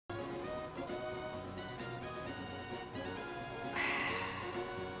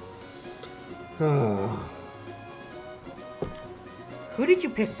Who did you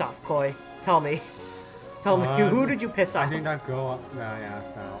piss off, Koi? Tell me. Tell me, who did you piss off? I think that girl that I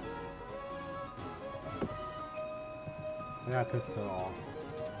asked out. I got pissed her off.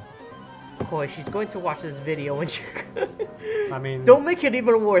 Koi, she's going to watch this video when she... I mean... Don't make it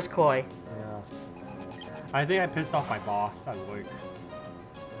even worse, Koi. Yeah. I think I pissed off my boss at work.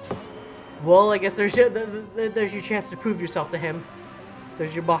 Well, I guess there's your chance to prove yourself to him.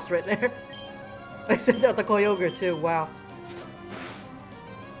 There's your boss right there. I sent out the Kyogre too, wow.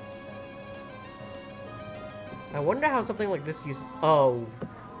 I wonder how something like this uses... Oh.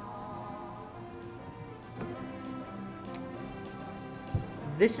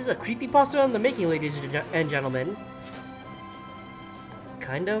 This is a creepypasta in the making, ladies and gentlemen.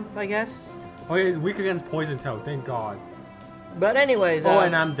 Kind of, I guess. Oh yeah, it's weak against Poison Tail, thank God. But anyways... Oh,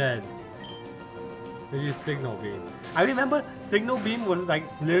 and I'm dead. They use Signal Beam. I remember Signal Beam was like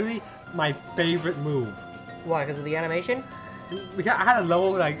literally my favorite move. Why, because of the animation? Because I had a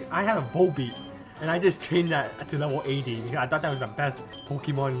level, like, I had a Volbeat. And I just changed that to level 80 because I thought that was the best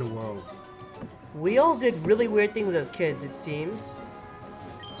Pokemon in the world. We all did really weird things as kids, it seems.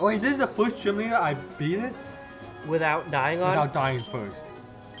 Oh wait, this is the first gym leader I beat it? Without dying on? Without dying first.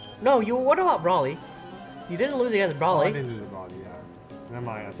 No, what about Brawly? You didn't lose against Brawly. Oh, I didn't lose against Brawly, yeah. Never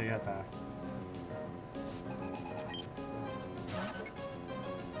mind, I'll take that back.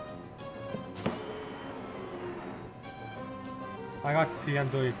 I got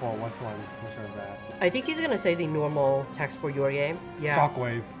TM34, what's one? Which one is that? I think he's gonna say the normal text for your game. Yeah.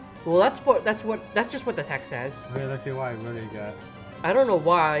 Shockwave. Well, that's just what the text says. Okay, let's see what I really get. I don't know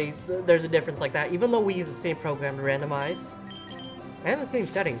why there's a difference like that, even though we use the same program to randomize. And the same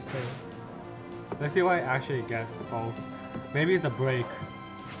settings, too. Let's see what I actually get, folks. Maybe it's a break.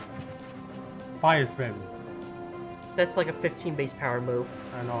 Fire Spin. That's like a 15 base power move.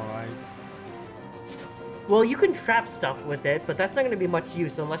 I know, right? Well, you can trap stuff with it, but that's not going to be much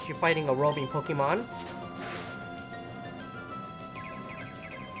use unless you're fighting a roving Pokemon.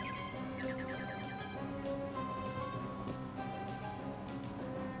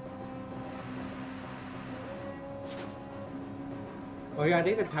 Oh yeah, I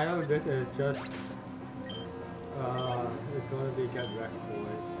think the title of this is just, it's going to be Get Wrecked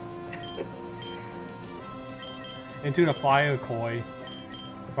Koi. Into the Fire Koi.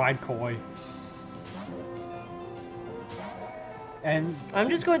 Fried Koi. And I'm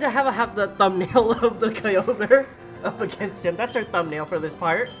just going to have the thumbnail of the Kyogre up against him. That's our thumbnail for this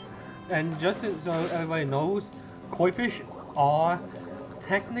part. And just so everybody knows, koi fish are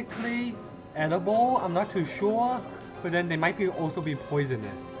technically edible. I'm not too sure, but then they might also be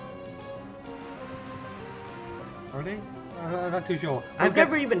poisonous. Are they? I'm not too sure. I've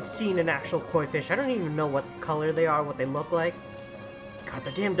never even seen an actual koi fish. I don't even know what color they are, what they look like. God, the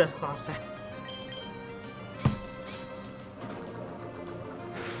damn Dusclops.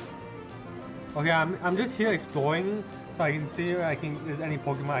 Okay, I'm just here exploring, so I can see if there's any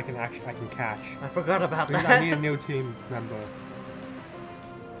Pokemon I can catch. I forgot about Because that. I need a new team member.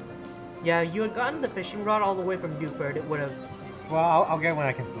 Yeah, you had gotten the fishing rod all the way from Dewford. It would have. Well, I'll get when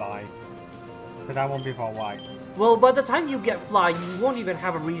I can fly, but that won't be for a while. Well, by the time you get fly, you won't even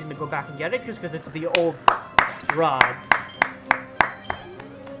have a reason to go back and get it, just because it's the old rod.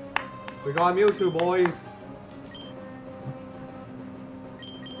 We got Mewtwo, boys.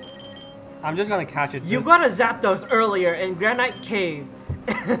 I'm just gonna catch it. You got a Zapdos earlier in Granite Cave,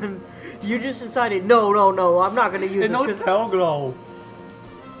 and you just decided, no, I'm not gonna use it this. It knows Tail Glow.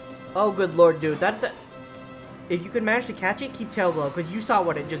 Oh, good lord, dude. That's a... If you could manage to catch it, keep Tail Glow, because you saw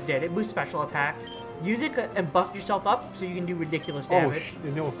what it just did. It boosts special attack. Use it and buff yourself up so you can do ridiculous damage. Oh,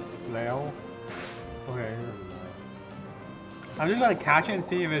 it knows Flail. Okay. I'm just gonna catch it and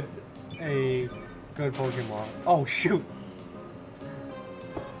see if it's a good Pokemon. Oh, shoot.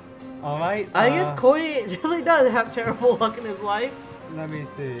 Alright. I guess Koi really does have terrible luck in his life. Let me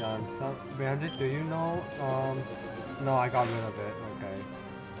see. Bandit, do you know? No, I got rid of it.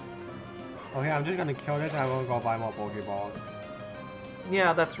 Okay. Okay, I'm just gonna kill it and I'm gonna go buy more Pokeballs.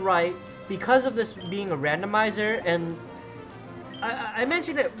 Yeah, that's right. Because of this being a randomizer, and I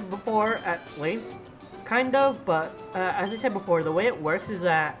mentioned it before at length, kind of, but as I said before, the way it works is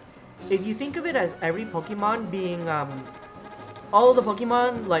that if you think of it as every Pokemon being, all the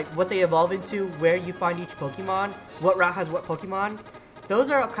Pokemon, like what they evolve into, where you find each Pokemon, what route has what Pokemon, those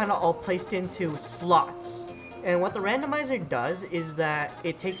are kind of all placed into slots. And what the randomizer does is that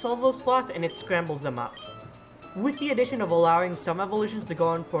it takes all those slots and it scrambles them up. With the addition of allowing some evolutions to go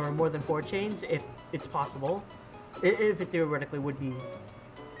on for more than 4 chains, if it's possible. If it theoretically would be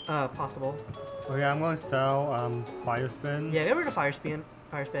possible. Okay, I'm gonna sell Fire Spin. Yeah, get rid of Fire Spin.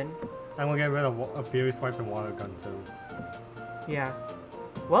 I'm gonna get rid of a Fury Swipe and Water Gun too. Yeah.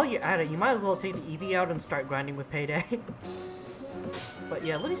 Well, you're at it. You might as well take the Eevee out and start grinding with Payday. But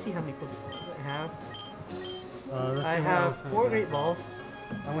yeah, let me see how many Pokemon I have. I have 4 Great Balls.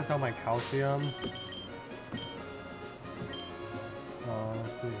 I'm gonna sell my Calcium.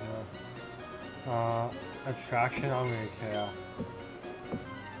 Let's see here. Attraction, I don't really care.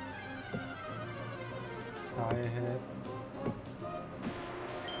 Fire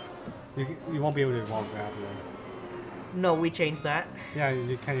hit. You won't be able to evolve Grappling. No, we changed that. Yeah,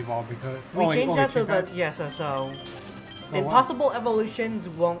 you can't evolve because... We changed that so that, yeah, so impossible evolutions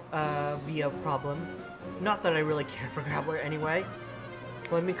won't be a problem. Not that I really care for Grappler anyway.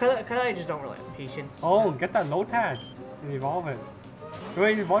 But because I just don't really have patience. Oh, get that Lotad and evolve it.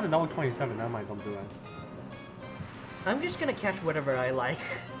 Wait, evolve to level 27, never mind, don't do that. I'm just gonna catch whatever I like.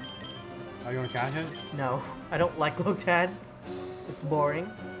 Are you gonna catch it? No, I don't like Lotad. It's boring.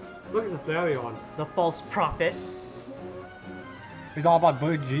 Look at the Flareon. The false prophet. It's all about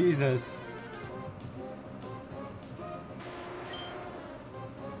Bird Jesus.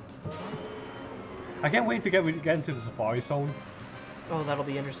 I can't wait to get into the Safari Zone. Oh, that'll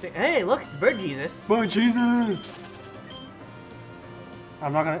be interesting. Hey, look, it's Bird Jesus. Bird Jesus!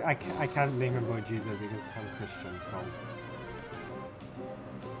 I'm not gonna. I can't name him Bird Jesus because I'm Christian. So.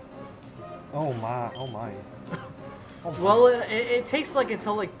 Oh my! Oh my! Oh my. Well, it takes like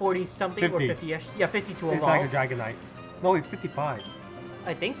until like 40 something 50. or 50ish. Yeah, 50 to It's evolve. like a Dragonite. No, it's 55.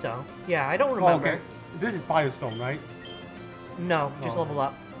 I think so. Yeah, I don't remember. Oh, okay. This is Firestone, right? No, just level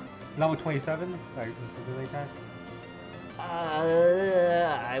up. Level 27? Like something like that?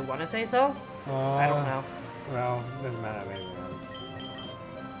 I want to say so. I don't know. Well, doesn't matter anyway.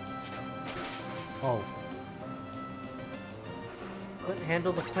 Oh. Couldn't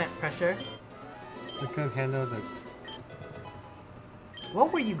handle the plant pressure. We couldn't handle the...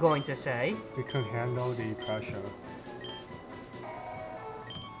 What were you going to say? We couldn't handle the pressure.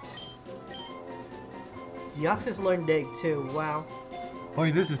 Deoxys learned Dig too, wow. Oh,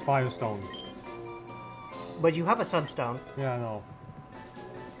 this is Firestone. But you have a Sunstone. Yeah, I know.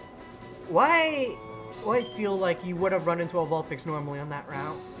 Why I feel like you would have run into a Vulpix normally on that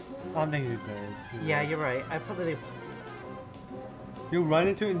route? I don't think you did. Yeah, you're right. I probably... You run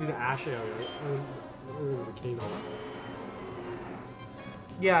into the ash area. The volcano.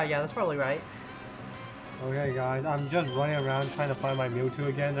 Yeah, that's probably right. Okay, guys, I'm just running around trying to find my Mewtwo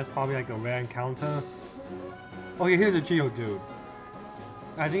again. That's probably like a rare encounter. Okay, here's a Geodude.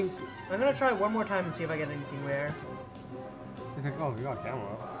 I think... I'm gonna try one more time and see if I get anything rare. It's like, oh, you got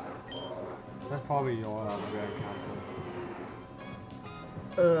camera. That's probably your rare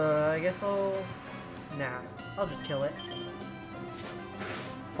encounter. I guess I'll... Nah, I'll just kill it.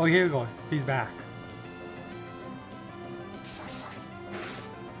 Oh, here we go. He's back.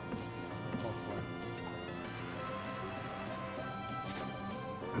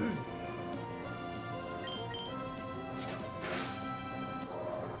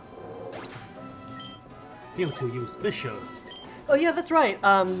 Mewtwo use Fisher. Oh yeah, that's right.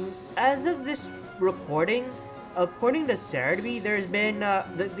 As of this recording, according to Cerebi, there's been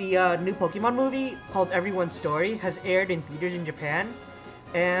the new Pokemon movie called Everyone's Story has aired in theaters in Japan,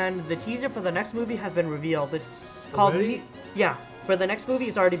 and the teaser for the next movie has been revealed. It's called yeah. For the next movie,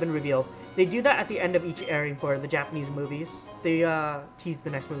 it's already been revealed. They do that at the end of each airing for the Japanese movies. They tease the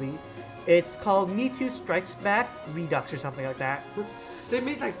next movie. It's called Mewtwo Strikes Back Redux or something like that. They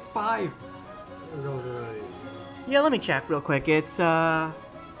made like 5. Yeah, let me check real quick. It's Wow,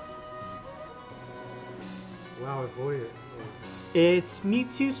 avoid it. It's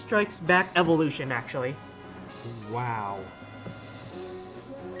Mewtwo Strikes Back Evolution, actually. Wow.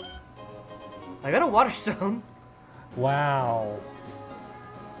 I got a Water Stone. Wow.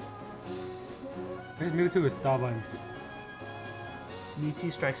 This Mewtwo is stubborn.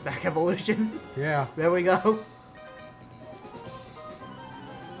 Mewtwo Strikes Back Evolution. Yeah. There we go.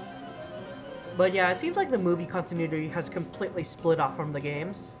 But yeah, it seems like the movie continuity has completely split off from the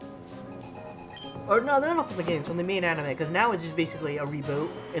games. Or no, not from the games, from the main anime, because now it's just basically a reboot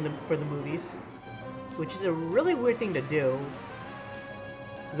for the movies. Which is a really weird thing to do.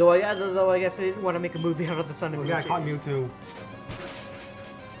 Though I guess they didn't want to make a movie out of the Sun and Moon Yeah, I caught series. Mewtwo.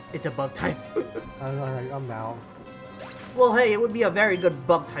 It's a bug type. I'm out. Well, hey, it would be a very good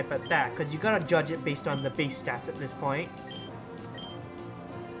bug type at that, because you gotta judge it based on the base stats at this point.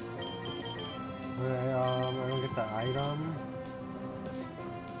 Okay, I don't get that item.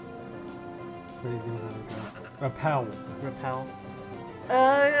 Repel. Repel.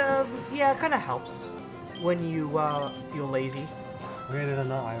 Yeah, it kind of helps when you feel lazy. Okay, there's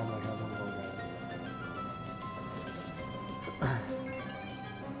another item like that. Don't go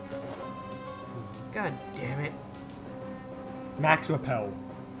God damn it. Max repel.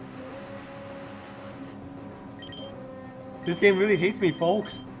 This game really hates me,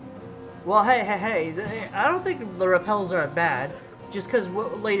 folks. Well, hey, I don't think the repels are bad. Just because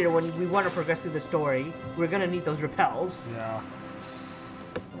later, when we want to progress through the story, we're gonna need those repels. Yeah.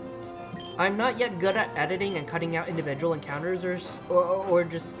 I'm not yet good at editing and cutting out individual encounters or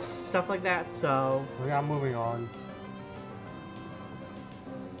just stuff like that, so... Okay, I'm moving on.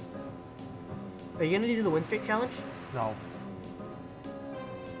 Are you gonna do the win streak challenge? No.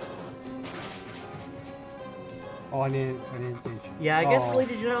 Oh, I need each. Yeah, I guess,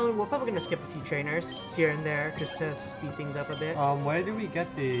 ladies and gentlemen, we're probably gonna skip a few trainers here and there just to speed things up a bit. Where do we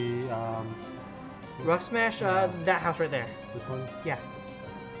get the Rock Smash, that house right there. This one? Yeah.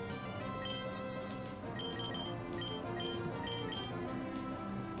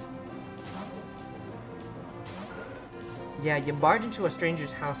 Yeah, you barge into a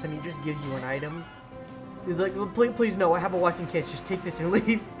stranger's house and he just gives you an item. He's like, please no, I have a wife and kids, just take this and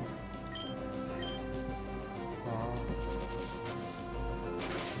leave.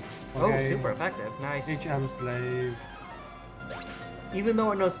 Okay. Oh, super effective. Nice. HM slave. Even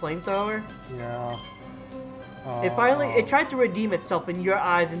though it knows flamethrower, Yeah. it tried to redeem itself in your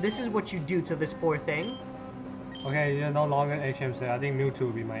eyes, and this is what you do to this poor thing. Okay, you're no longer HM slave. I think Mewtwo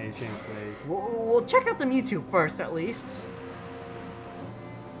will be my HM slave. We'll check out the Mewtwo first, at least.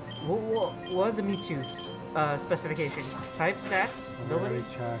 What are the Mewtwo's specifications? Type, stats, ability? Let me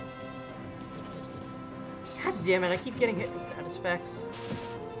check. God damn it, I keep getting hit with status effects.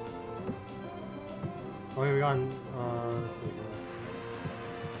 Okay, we got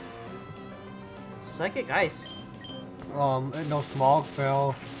Psychic Ice. no Smog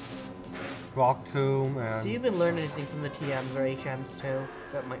Fell, Rock Tomb, and... So you even learn anything from the TMs or HMs too?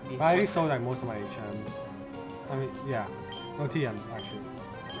 That might be... I already sold like most of my HMs. I mean, yeah. No TM, actually.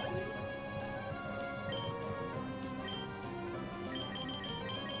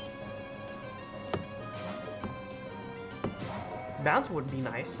 Bounce would be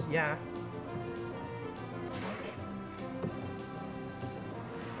nice, yeah.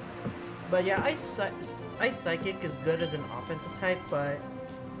 But yeah, Ice Psychic is good as an offensive type, but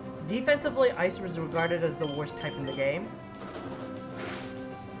defensively, Ice was regarded as the worst type in the game.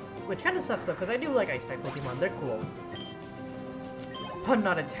 Which kind of sucks though, because I do like Ice type Pokemon, they're cool. Pun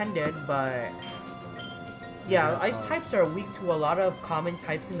not intended, but... Yeah, Ice types are weak to a lot of common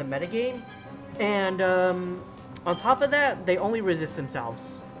types in the metagame, and on top of that, they only resist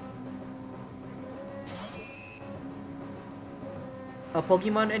themselves. A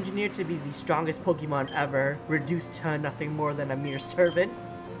Pokemon engineered to be the strongest Pokemon ever, reduced to nothing more than a mere servant.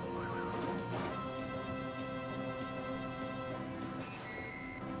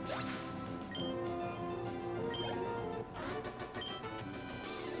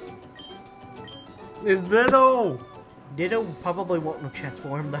 It's Ditto! Ditto probably won't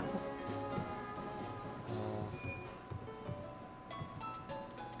transform though.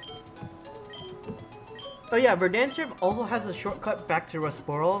 Oh yeah, Verdanturf also has a shortcut back to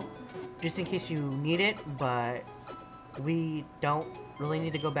Rustboro, just in case you need it, but we don't really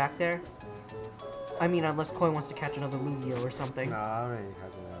need to go back there. I mean, unless Koi wants to catch another Lugia or something. Nah, I don't really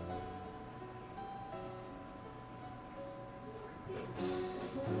catch another.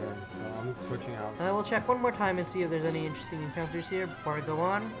 Okay, so I'm switching out. I will check one more time and see if there's any interesting encounters here before I go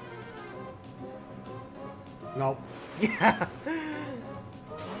on. Nope. Yeah.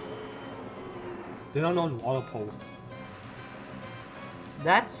 They don't know water pulse.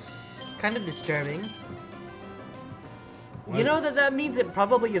 That's kind of disturbing. What? You know that means it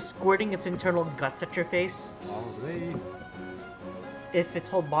probably is squirting its internal guts at your face. Probably. If its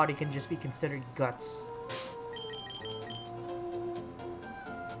whole body can just be considered guts.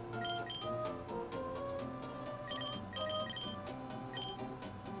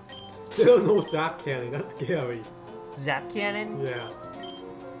 They don't know Zap Cannon, that's scary. Zap Cannon? Yeah.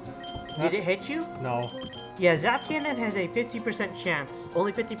 Did it hit you? No. Yeah, Zap Cannon has a 50% chance,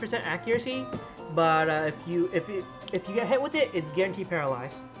 only 50% accuracy, but if you get hit with it, it's guaranteed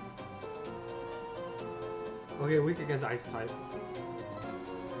paralyzed. Okay, weak against Ice type.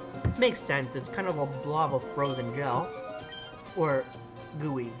 Makes sense. It's kind of a blob of frozen gel, or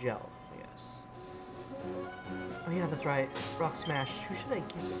gooey gel, I guess. Oh yeah, that's right. Rock Smash. Who should I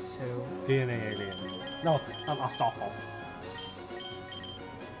give it to? DNA alien. No, Astolfo.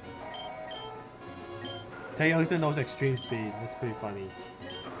 Taylor knows extreme speed. That's pretty funny.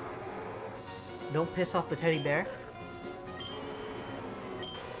 Don't piss off the teddy bear.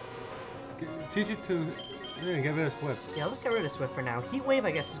 Teach it to get rid of Swift. Yeah, let's get rid of Swift for now. Heat Wave,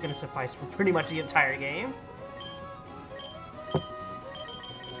 I guess, is going to suffice for pretty much the entire game.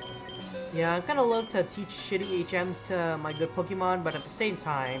 Yeah, I'm kind of loath to teach shitty HMs to my good Pokemon, but at the same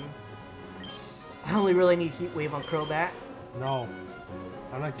time, I only really need Heat Wave on Crobat. No.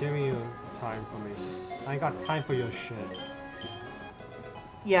 I'm not giving you time for me. I ain't got time for your shit.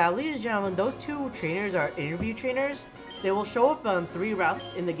 Yeah, ladies and gentlemen, those two trainers are interview trainers. They will show up on 3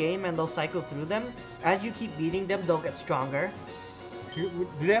 routes in the game and they'll cycle through them. As you keep beating them, they'll get stronger. Did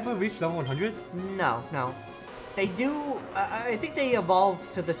they ever reach level 100? No, no. They do, I think they evolve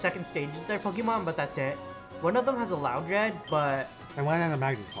to the second stage of their Pokemon, but that's it. One of them has a Loudred, but... And one had a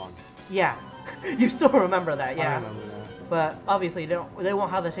Magneton. Yeah. You still remember that, yeah. I remember that. But obviously, they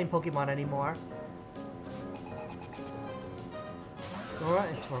won't have the same Pokemon anymore. Sora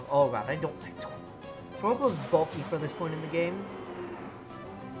and Torkoal. Oh god, I don't like Torkoal. Torkoal's bulky for this point in the game.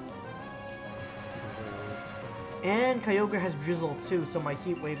 And Kyogre has Drizzle too, so my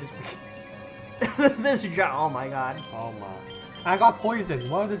Heat Wave is weak. This drop, oh my god. Oh my. I got poison.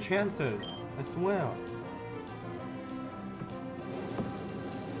 What are the chances? I swear.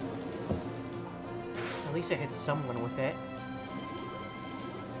 At least I hit someone with it.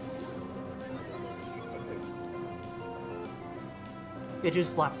 It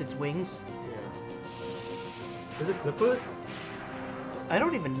just flapped its wings. Yeah. Is it flippers? I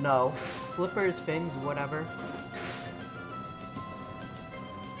don't even know. Flippers, fins, whatever.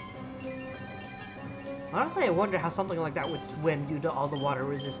 Honestly, I wonder how something like that would swim due to all the water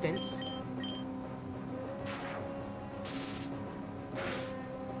resistance.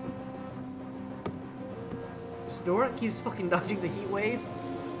 Snorunt keeps fucking dodging the Heat Wave.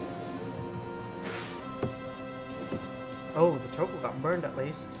 Oh, the Torkoal got burned at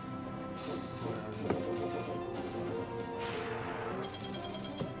least.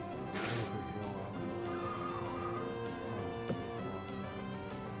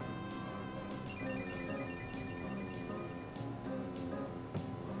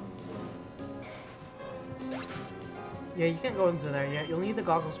 Yeah, you can't go into there yet. You'll need the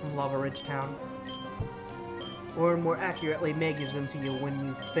goggles from Lava Ridge Town. Or more accurately, May gives them to you when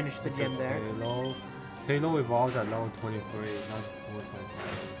you finish the gym there. Taylor evolved at level 23, not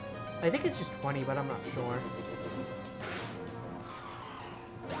 4.5. I think it's just 20, but I'm not sure.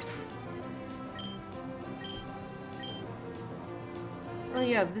 Oh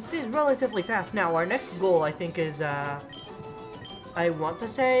yeah, this is relatively fast. Now, our next goal, I think, is, I want to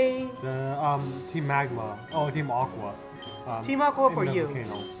say... The, Team Magma. Oh, Team Aqua. Team Aqua for you.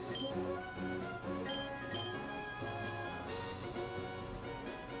 Volcano.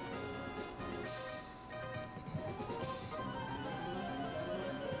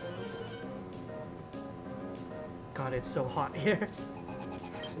 God, it's so hot here.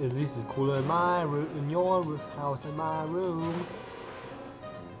 At least it's cooler in my room, in your house, in my room.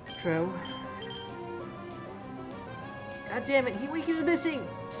 True. God damn it, Heat Week is missing!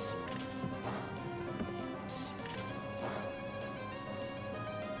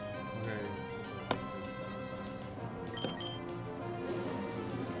 Okay.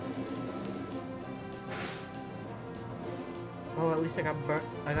 Oh, at least I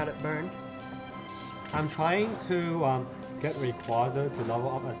got it burned. I'm trying to get Rayquaza to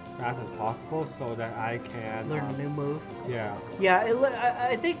level up as fast as possible so that I can Learn a new move. Yeah. Yeah,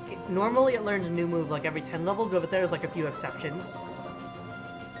 I think normally it learns a new move like every 10 levels, but there's like a few exceptions.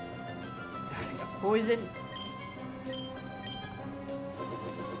 I got poison.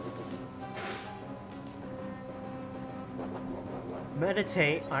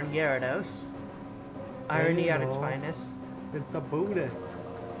 Meditate on Gyarados. Irony at its finest. It's a Buddhist.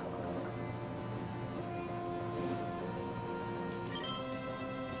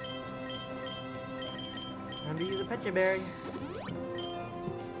 Time to use a Pecha Berry.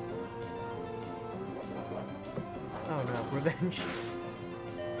 Oh no, revenge.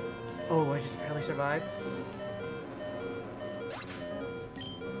 Oh, I just barely survived.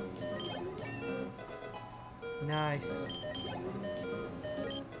 Nice.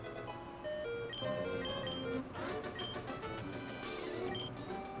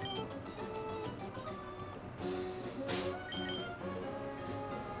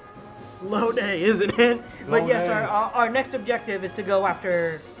 Slow day, isn't it? But yes, our next objective is to go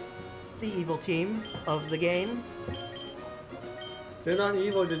after the evil team of the game. They're not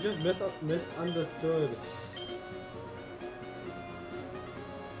evil, they're just misunderstood.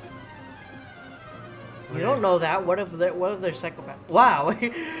 You don't know that. What if they're psychopaths? Wow!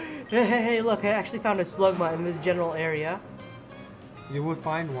 hey, look, I actually found a Slugma in this general area. You would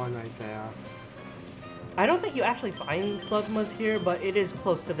find one right there. I don't think you actually find Slugmas here, but it is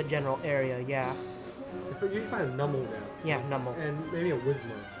close to the general area, yeah. You find a Numble there. Yeah, Numble. And maybe a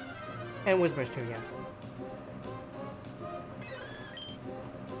Whismur. And Whismers too, yeah.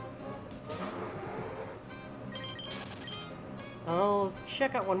 I'll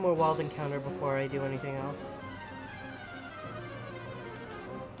check out one more wild encounter before I do anything else.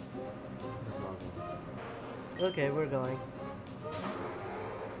 Okay, we're going.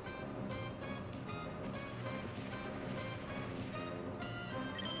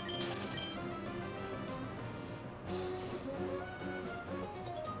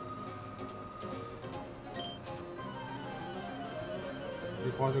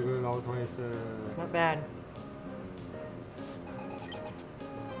 Not bad.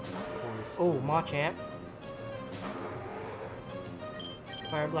 Oh, Machamp.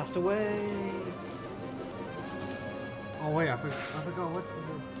 Fire blast away. Oh wait, I forgot what to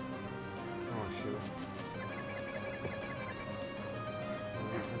do. Oh shoot. I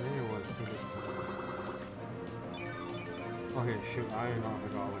think it was. Okay, shoot, I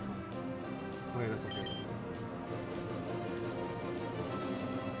forgot which one. Okay, that's okay.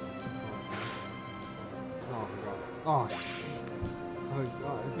 Oh, I forgot. Oh, oh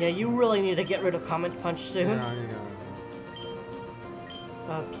god. Yeah, you really need to get rid of Comet Punch soon. Yeah.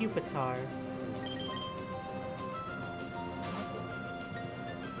 Pupitar.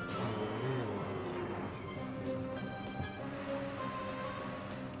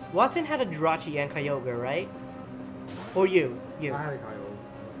 Watson had a Jirachi and Kyogre, right? Or you? I had a Kyogre.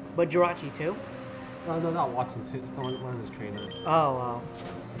 But Jirachi too? No, not Watson. It's one of his trainers. Oh, wow.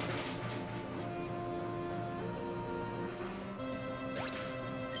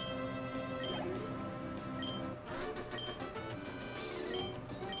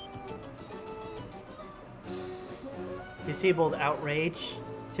 Disabled Outrage,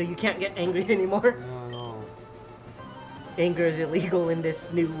 so you can't get angry anymore. No. Anger is illegal in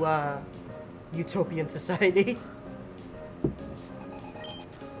this new utopian society.